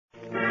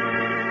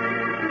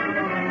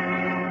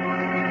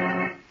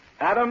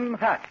Adam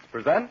Hatch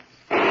presents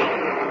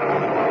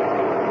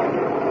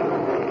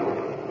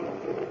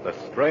The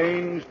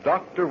Strange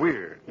Dr.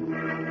 Weird.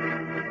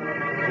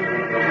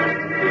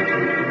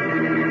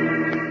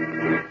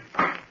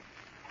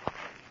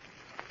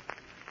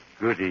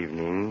 Good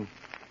evening.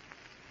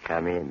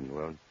 Come in,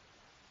 won't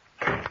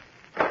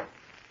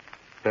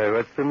you?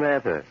 What's the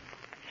matter?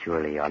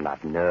 Surely you're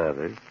not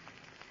nervous.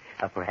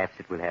 Or perhaps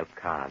it will help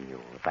calm you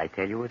if I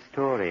tell you a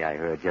story I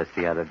heard just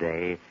the other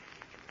day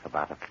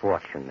about a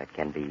fortune that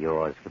can be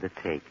yours for the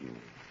taking.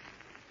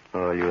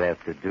 All you have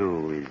to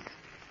do is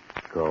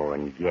go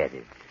and get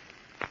it.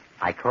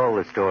 I call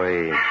the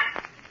story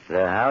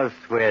The House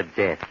Where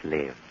Death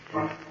Lived.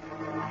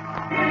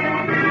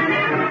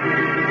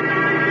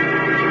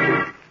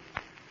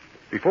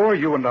 Before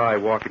you and I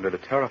walk into the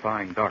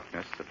terrifying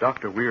darkness of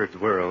Dr. Weird's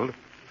world,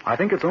 I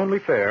think it's only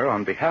fair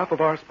on behalf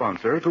of our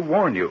sponsor to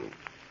warn you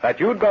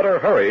that you'd better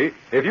hurry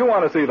if you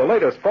want to see the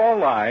latest fall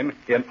line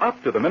in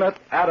up-to-the-minute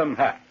Adam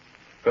hats.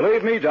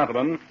 Believe me,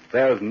 gentlemen,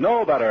 there's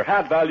no better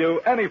hat value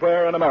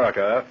anywhere in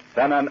America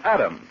than an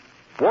Adam,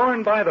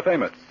 worn by the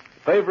famous,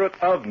 favorite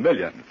of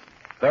millions.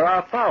 There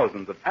are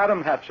thousands of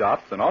Adam hat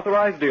shops and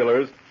authorized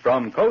dealers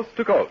from coast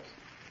to coast.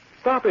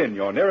 Stop in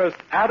your nearest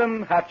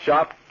Adam hat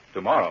shop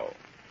tomorrow.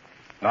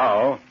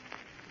 Now,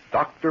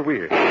 Dr.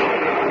 Weird.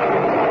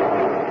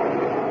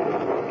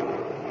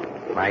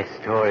 My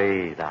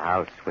story, The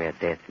House Where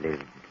Death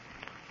Lived,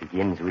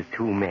 begins with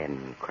two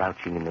men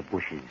crouching in the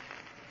bushes,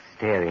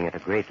 staring at a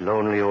great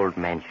lonely old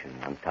mansion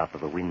on top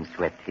of a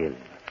windswept hill.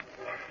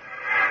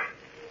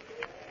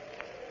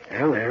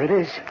 Well, there it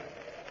is.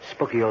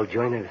 Spooky old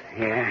joint.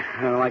 Yeah,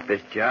 I don't like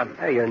this job.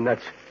 Hey, you're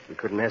nuts. We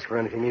couldn't ask for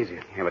anything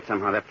easier. Yeah, but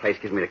somehow that place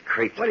gives me the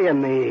creeps. What do you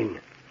mean?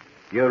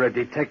 You're a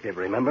detective,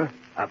 remember?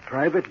 A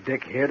private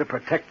dick here to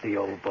protect the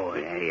old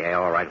boy. Yeah,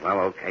 all right. Well,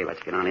 okay,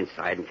 let's get on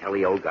inside and tell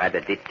the old guy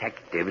that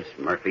detectives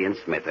Murphy and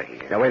Smith are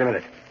here. Now, wait a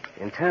minute.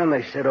 In town,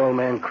 they said old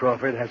man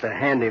Crawford has a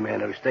handyman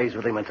who stays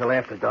with him until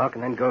after dark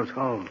and then goes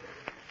home.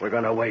 We're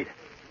going to wait.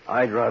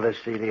 I'd rather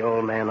see the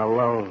old man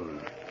alone.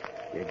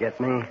 You get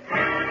me?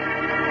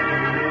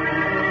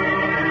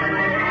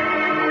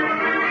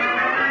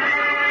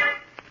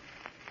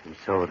 And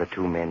so the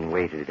two men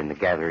waited in the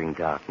gathering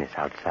darkness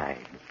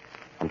outside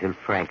until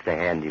Frank, the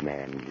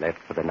handyman, left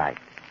for the night.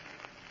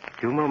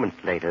 2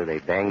 moments later, they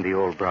banged the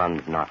old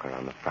bronze knocker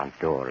on the front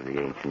door of the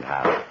ancient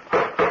house.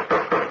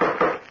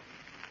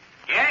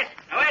 Yes?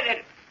 Who is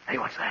it? Hey,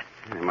 what's that?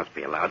 There must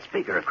be a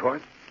loudspeaker, of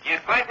course. You're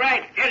quite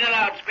right. Here's a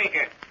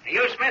loudspeaker. Are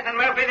you Smith and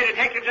Murphy, the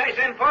detectives I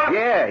sent for?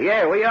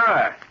 Yeah, we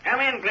are. Come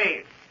in,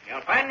 please.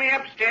 You'll find me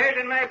upstairs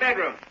in my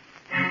bedroom.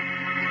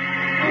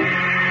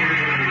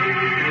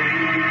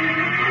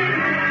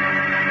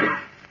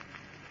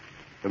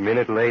 A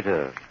minute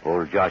later,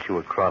 old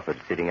Joshua Crawford,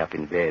 sitting up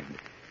in bed,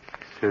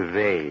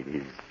 surveyed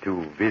his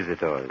two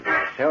visitors.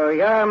 So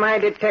you're my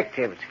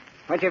detectives.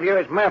 Which of you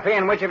is Murphy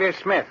and which of you is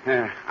Smith?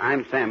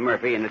 I'm Sam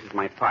Murphy, and this is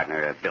my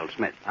partner, Bill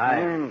Smith.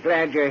 I'm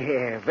glad you're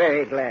here.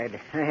 Very glad.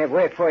 I have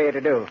work for you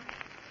to do.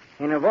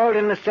 In a vault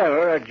in the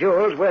cellar are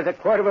jewels worth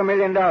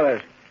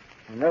 $250,000.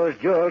 And those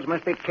jewels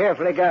must be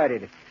carefully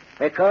guarded.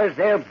 Because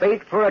they're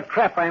bait for a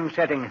trap I'm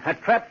setting. A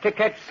trap to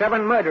catch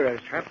 7 murderers.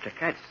 Trap to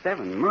catch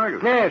 7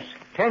 murderers? Yes.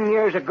 10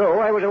 years ago,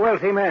 I was a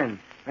wealthy man.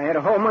 I had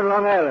a home on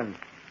Long Island.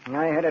 And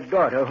I had a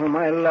daughter whom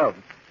I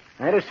loved.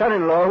 I had a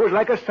son-in-law who was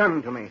like a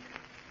son to me.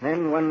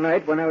 Then one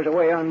night, when I was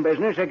away on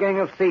business, a gang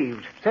of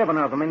thieves, 7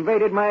 of them,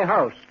 invaded my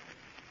house.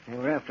 They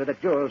were after the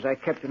jewels I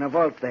kept in a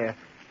vault there.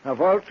 A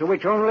vault to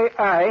which only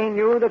I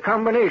knew the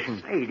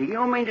combination. Hey, do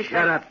you mean to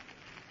Shut up.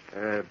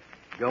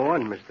 Go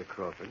on, Mr.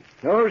 Crawford.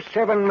 Those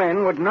 7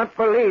 men would not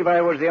believe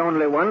I was the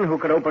only one who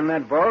could open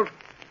that vault.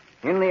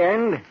 In the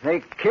end, they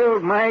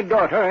killed my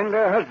daughter and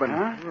her husband.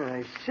 Huh?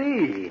 I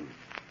see.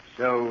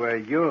 So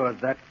you're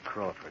that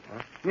Crawford,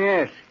 huh?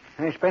 Yes.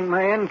 I spent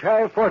my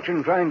entire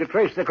fortune trying to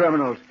trace the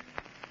criminals.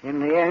 In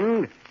the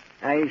end,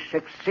 I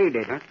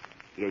succeeded. Huh?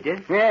 You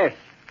did? Yes.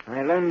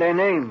 I learned their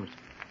names.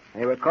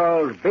 They were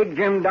called Big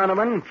Jim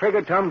Donovan,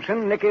 Trigger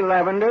Thompson, Nicky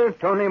Lavender,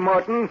 Tony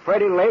Morton,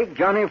 Freddie Lake,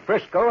 Johnny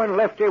Frisco, and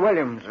Lefty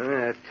Williams.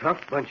 A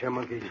tough bunch of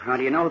monkeys. How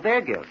do you know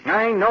they're guilty?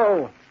 I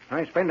know.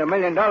 I spent $1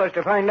 million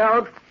to find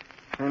out,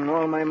 and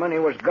all my money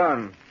was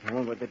gone.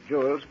 All but the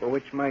jewels for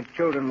which my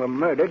children were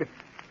murdered,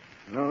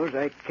 those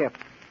I kept.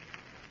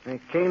 I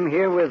came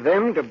here with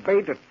them to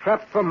bait a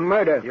trap for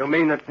murder. You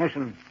mean that...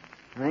 Listen,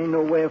 I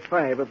know where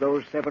 5 of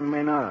those 7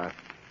 men are.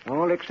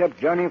 All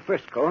except Johnny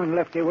Frisco and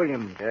Lefty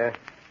Williams. Yeah?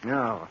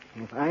 Now,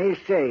 if I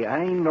say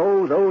I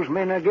know those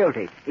men are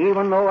guilty,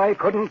 even though I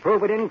couldn't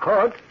prove it in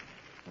court,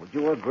 would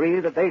you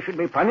agree that they should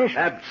be punished?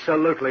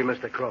 Absolutely,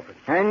 Mr. Crawford.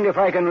 And if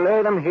I can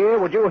lure them here,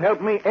 would you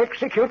help me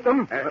execute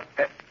them?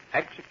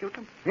 Execute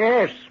them?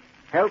 Yes.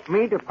 Help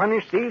me to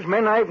punish these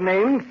men I've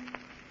named,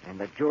 and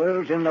the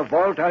jewels in the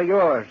vault are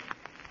yours.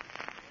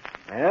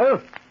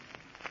 Well,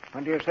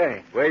 what do you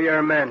say? We're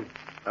your men.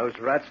 Those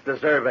rats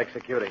deserve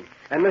executing.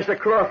 And, Mr.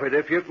 Crawford,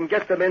 if you can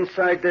get them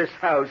inside this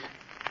house,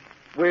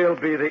 we'll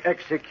be the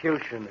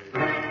executioners.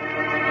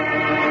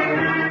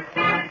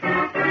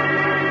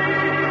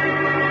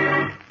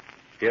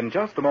 In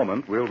just a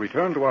moment, we'll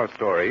return to our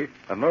story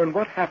and learn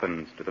what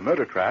happens to the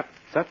murder trap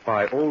set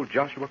by old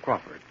Joshua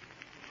Crawford.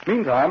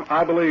 Meantime,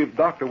 I believe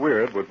Dr.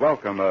 Weird would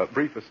welcome a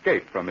brief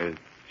escape from his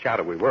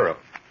shadowy world.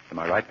 Am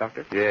I right,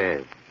 Doctor?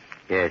 Yes.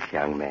 Yes,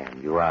 young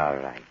man, you are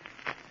right.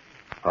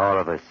 All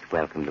of us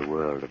welcome the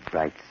world of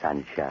bright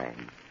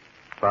sunshine,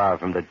 far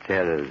from the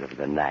terrors of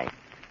the night.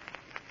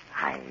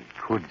 I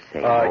could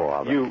say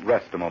more, but... You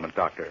rest a moment,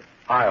 Doctor.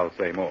 I'll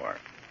say more.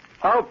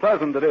 How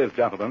pleasant it is,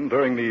 gentlemen,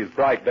 during these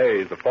bright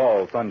days of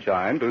fall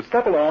sunshine to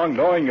step along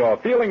knowing you're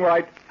feeling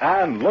right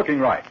and looking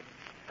right.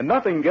 And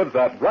nothing gives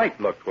that right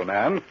look to a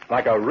man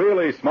like a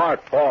really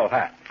smart fall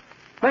hat.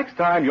 Next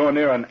time you're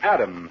near an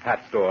Adam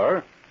hat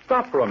store,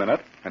 stop for a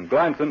minute and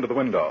glance into the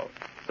window.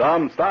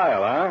 Some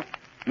style, huh?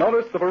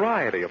 Notice the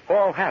variety of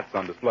fall hats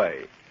on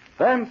display.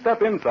 Then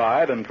step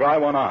inside and try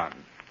one on.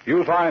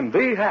 You'll find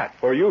the hat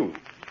for you.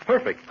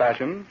 Perfect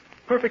fashion,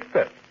 perfect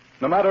fit,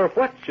 no matter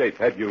what shape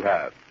head you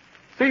have.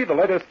 See the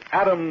latest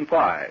Adam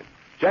 5,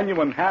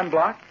 genuine hand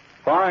block,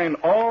 fine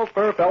all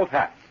fur felt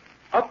hats,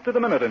 up to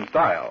the minute in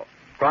style.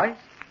 Price,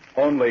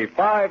 only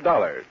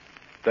 $5.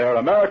 They're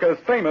America's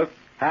famous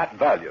hat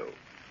value.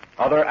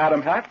 Other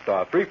Adam hats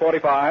are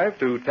 $3.45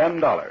 to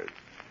 $10.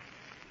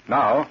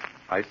 Now,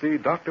 I see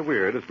Dr.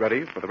 Weird is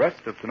ready for the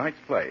rest of tonight's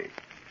play.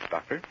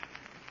 Doctor?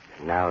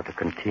 Now to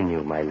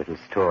continue my little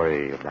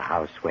story of the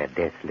house where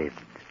death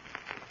lived.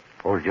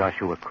 Old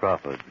Joshua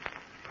Crawford,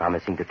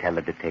 promising to tell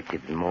the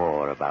detectives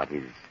more about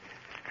his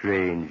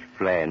strange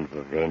plan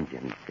for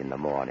vengeance in the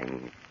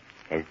morning,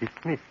 has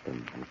dismissed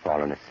them and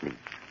fallen asleep.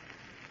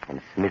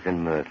 And Smith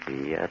and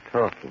Murphy are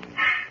talking.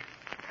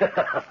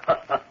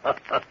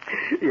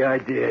 The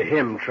idea of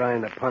him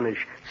trying to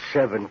punish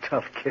 7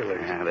 tough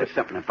killers. Yeah, there's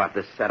something about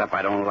this setup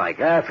I don't like.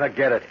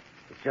 Forget it.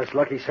 It's just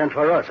luck he sent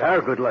for us.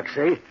 Our good luck,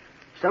 see?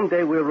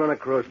 Someday we'll run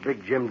across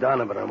Big Jim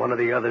Donovan or one of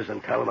the others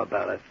and tell him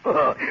about it.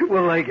 Oh,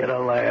 will they get a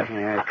laugh?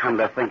 Yeah, come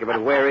to think of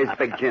it, where is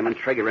Big Jim and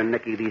Trigger and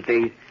Nicky these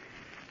days?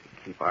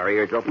 Keep our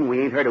ears open.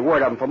 We ain't heard a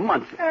word of them for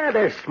months.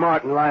 They're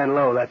smart and lying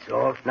low, that's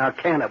all. Now,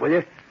 can it, will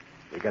you?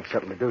 We got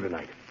something to do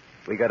tonight.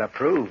 We got to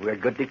prove we're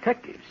good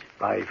detectives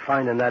by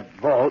finding that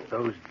vault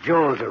those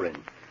jewels are in.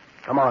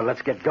 Come on,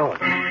 let's get going.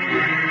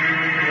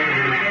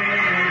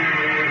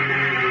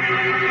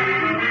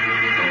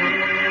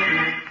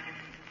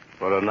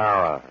 For an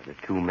hour, the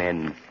two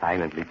men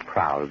silently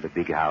prowled the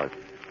big house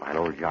while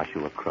old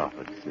Joshua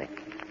Crawford slept.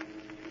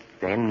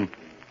 Then,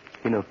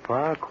 in a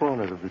far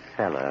corner of the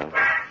cellar...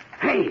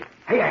 Hey,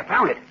 I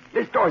found it.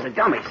 This door's a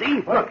dummy,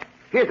 see? Look,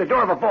 here's the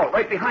door of a vault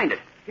right behind it.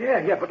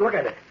 Yeah, but look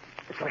at it.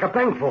 It's like a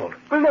bank vault.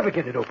 We'll never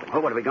get it open.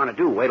 Well, what are we going to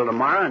do? Wait till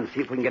tomorrow and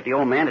see if we can get the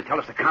old man to tell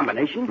us the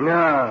combination?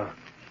 No.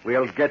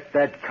 We'll get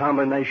that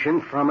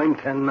combination from him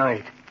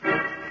tonight.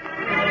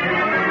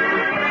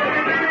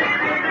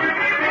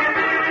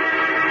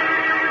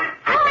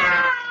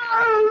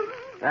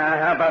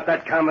 How about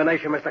that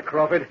combination, Mr.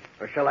 Crawford?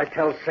 Or shall I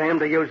tell Sam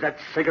to use that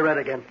cigarette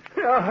again?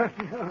 No,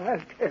 I'll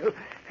tell.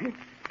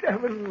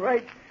 7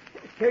 right,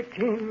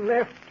 13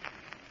 left,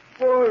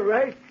 4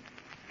 right,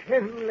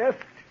 10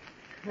 left,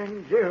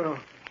 and 0.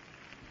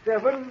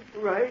 7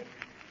 right,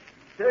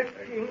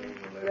 13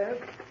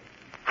 left,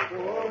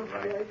 4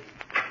 right,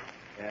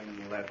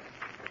 10 left,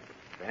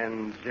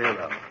 and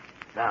 0.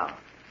 Now,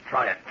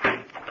 try it.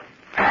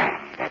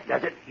 That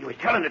does it. He was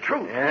telling the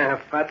truth. Yeah, a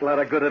fat lot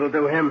of good it'll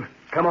do him.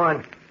 Come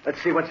on,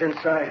 let's see what's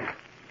inside.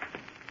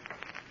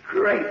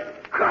 Great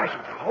gosh,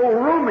 it's a whole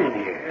room in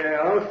here.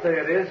 Yeah, I'll say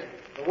it is.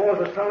 The walls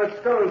are solid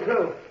stone,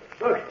 too.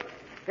 Look,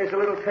 here's a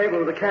little table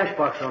with a cash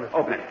box on it.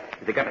 Open it.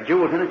 Has it got the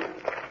jewels in it?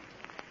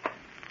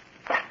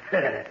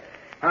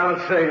 I'll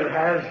say it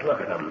has. Look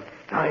at them.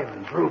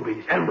 Diamonds,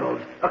 rubies,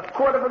 emeralds.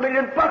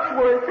 $250,000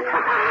 worth.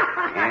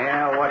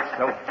 Yeah, what's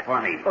so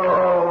funny?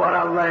 Oh, what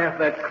a laugh,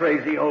 that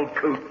crazy old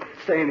coot.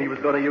 Saying he was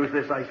going to use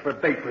this ice for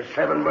bait for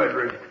 7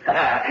 murderers.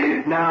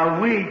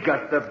 Now we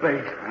got the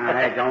bait.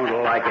 I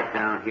don't like it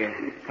down here.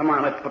 Come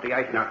on, let's put the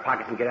ice in our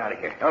pockets and get out of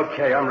here.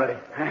 Okay, I'm ready.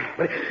 Huh?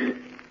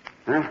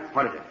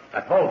 What is it?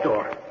 That vault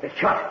door. It's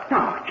shut.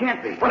 No, it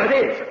can't be. Well, it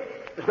is.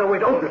 There's no way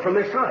to open it from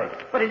this side.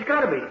 But it's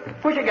got to be.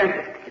 Push against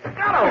it. It's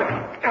got to.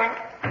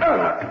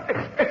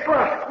 It's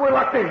locked. We're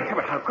locked in. Yeah,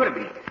 but how could it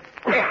be?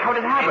 Hey, how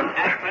did it happen? It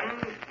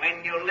happened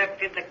when you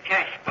lifted the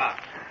cash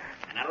box.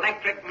 An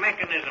electric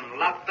mechanism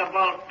locked the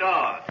vault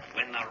door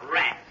when the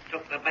rat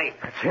took the bait.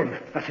 That's him.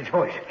 That's his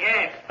voice.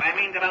 Yes, by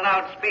means of a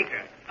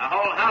loudspeaker. The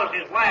whole house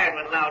is wired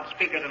with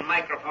loudspeakers and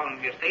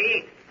microphones, you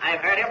see. I've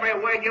heard every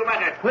word you've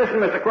uttered. Listen,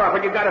 Mr.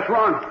 Crawford, you got us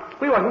wrong.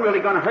 We wasn't really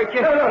going to hurt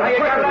you. No, Now you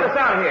got to let us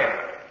out here.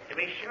 To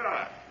be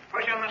sure,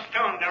 push on the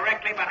stone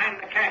directly behind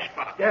the cash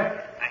box. Yeah?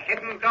 A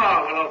hidden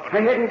door will open.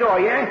 A hidden door,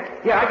 yeah?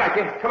 Yeah, I got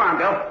you. Come on,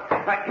 Bill.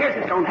 Here's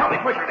the stone. Help me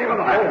push it. The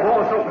whole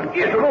wall's open.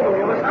 Here's a room on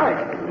the other side.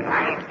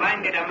 I'll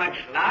find it a much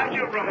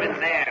larger room in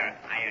there,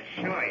 I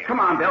assure you. Come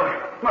on, Bill.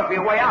 Must be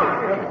a way out.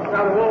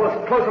 Now the wall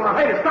is closing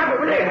behind us. Stop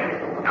it with it.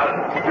 No,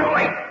 too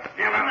late.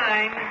 Never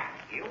mind.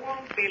 You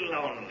won't be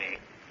lonely.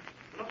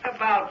 Look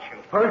about you.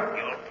 Huh?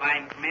 You'll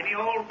find many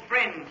old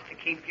friends to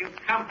keep you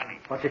company.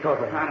 What's he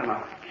talking I about? don't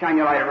know. Shine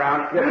your light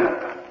around.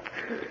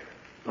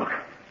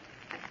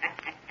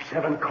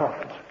 7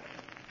 coffins.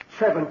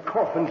 7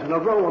 coffins in a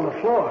row on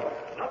the floor.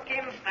 Look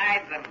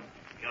inside them.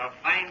 You'll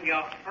find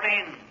your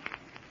friends.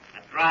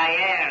 The dry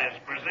air has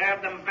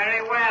preserved them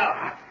very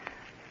well.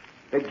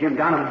 Big Jim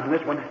Donovan in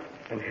this one.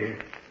 And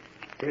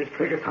here's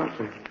Trigger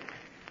Thompson.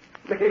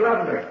 Mickey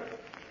Lavender.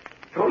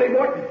 Tony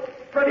Morton.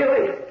 Freddie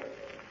Lee.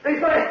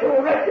 These last 2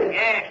 arrested.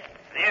 Yes,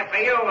 they're for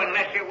you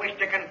unless you wish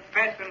to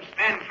confess and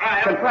stand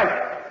trial.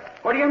 Confess?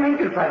 What do you mean,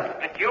 confess?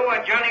 That you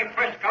were Johnny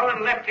Frisco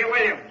and Lefty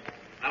Williams.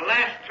 The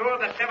last 2 of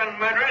the 7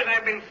 murderers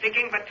I've been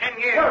seeking for 10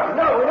 years.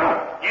 No.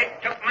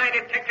 It took my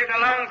detectives a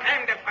long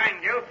time to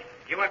find you.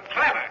 You were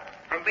clever.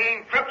 From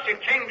being crooks, you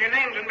changed your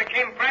names and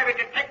became private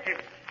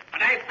detectives.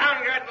 But I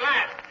found you at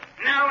last.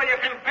 Now will you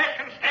confess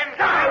and stand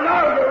trial?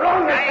 No, you're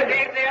wrong. I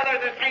gave the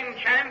others the same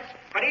chance,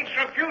 but each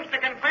refused to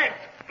confess.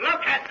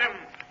 Look at them.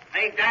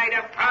 They died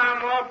a far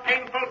more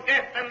painful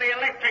death than the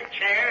electric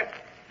chair.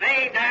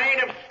 They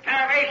died of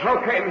starvation.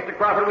 Okay, Mr.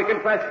 Crawford, we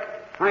confess.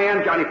 I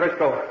am Johnny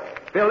Frisco.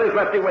 Bill is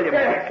Lefty Williams.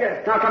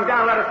 Yes. Now come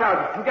down, let us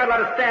out. You gotta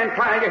let us stand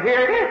trial. You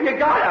hear? You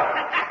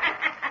gotta.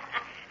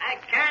 I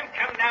can't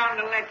come down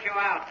to let you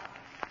out.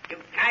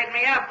 You've tied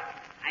me up.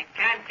 I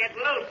can't get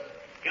loose.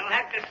 You'll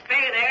have to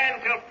stay there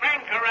until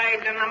Frank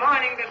arrives in the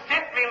morning to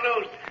set me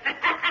loose.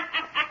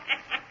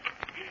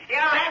 You'll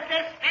have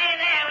to stay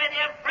there with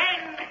your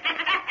friend.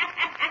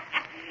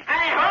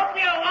 I hope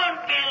you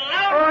won't be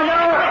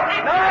lonely.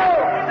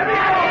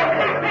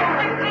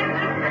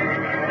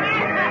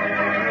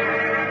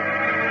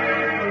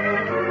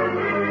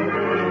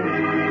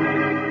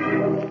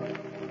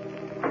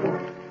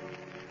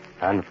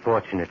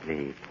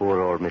 Unfortunately,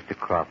 poor old Mr.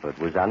 Crawford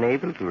was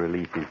unable to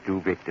release his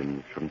 2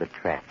 victims from the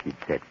trap he'd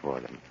set for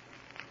them.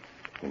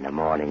 In the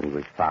morning, he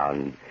was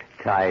found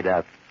tied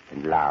up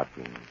and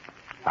laughing,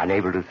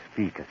 unable to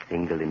speak a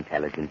single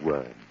intelligent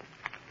word.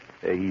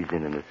 He's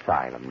in an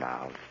asylum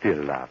now,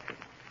 still laughing.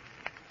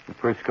 And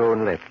Frisco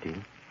and Lefty,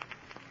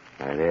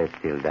 they're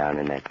still down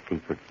in that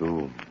secret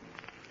room.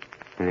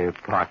 Their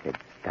pockets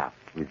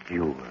stuffed with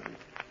jewels.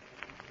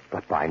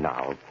 But by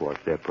now, of course,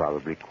 they're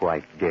probably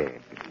quite dead.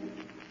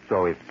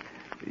 So if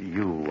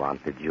you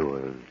want the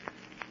jewels,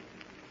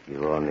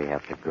 you only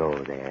have to go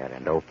there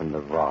and open the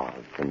vault,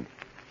 and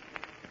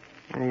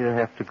you'll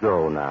have to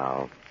go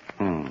now.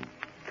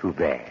 Too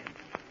bad.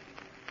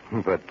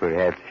 But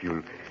perhaps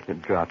you'll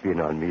drop in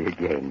on me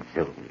again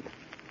soon.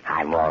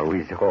 I'm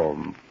always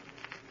home.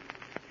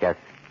 Just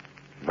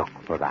look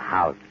for the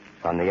house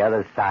on the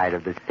other side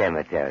of the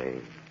cemetery.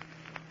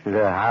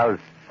 The house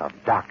of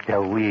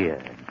Dr.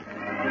 Weird.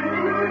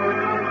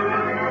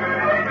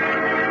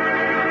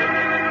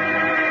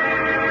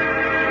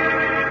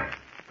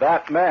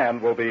 That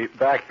man will be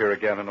back here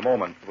again in a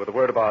moment with a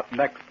word about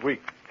next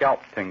week's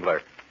Scalp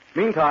Tingler.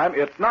 Meantime,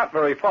 it's not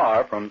very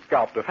far from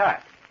Scalp to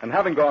Hat. And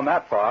having gone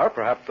that far,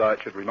 perhaps I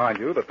should remind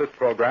you that this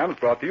program is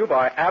brought to you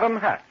by Adam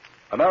Hats,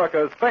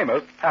 America's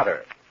famous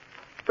hatter.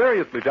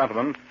 Seriously,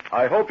 gentlemen,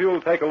 I hope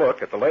you'll take a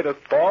look at the latest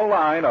fall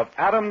line of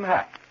Adam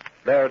Hats.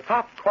 They're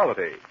top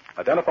quality,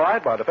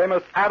 identified by the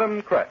famous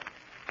Adam crest.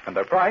 And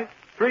their price,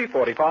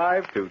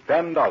 $3.45 to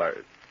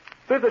 $10.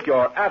 Visit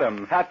your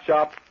Adam Hat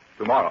shop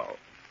tomorrow.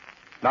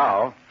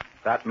 Now,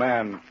 that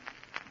man,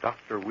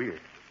 Dr.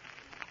 Weird.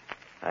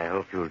 I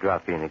hope you'll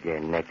drop in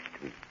again next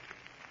week.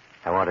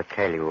 I want to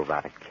tell you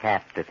about a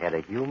cat that had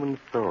a human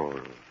soul.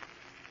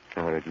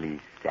 Or at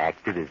least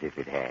acted as if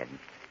it had.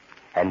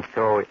 And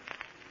so...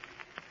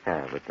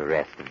 but the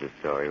rest of the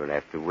story will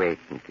have to wait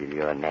until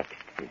your next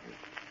visit.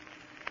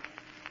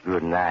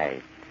 Good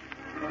night.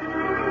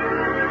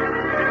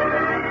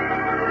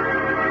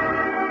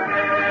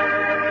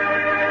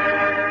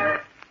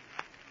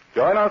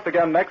 Join us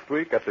again next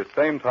week at this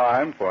same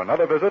time for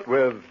another visit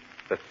with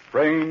the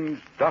strange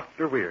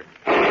Dr. Weird.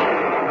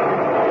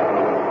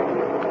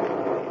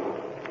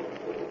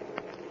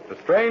 The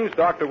Strange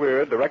Dr.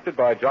 Weird, directed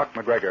by Jock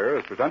McGregor,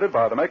 is presented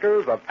by the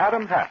makers of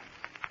Adam Hats.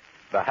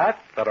 The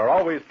hats that are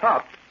always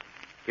tops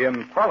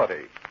in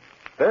quality.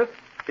 This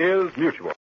is Mutual.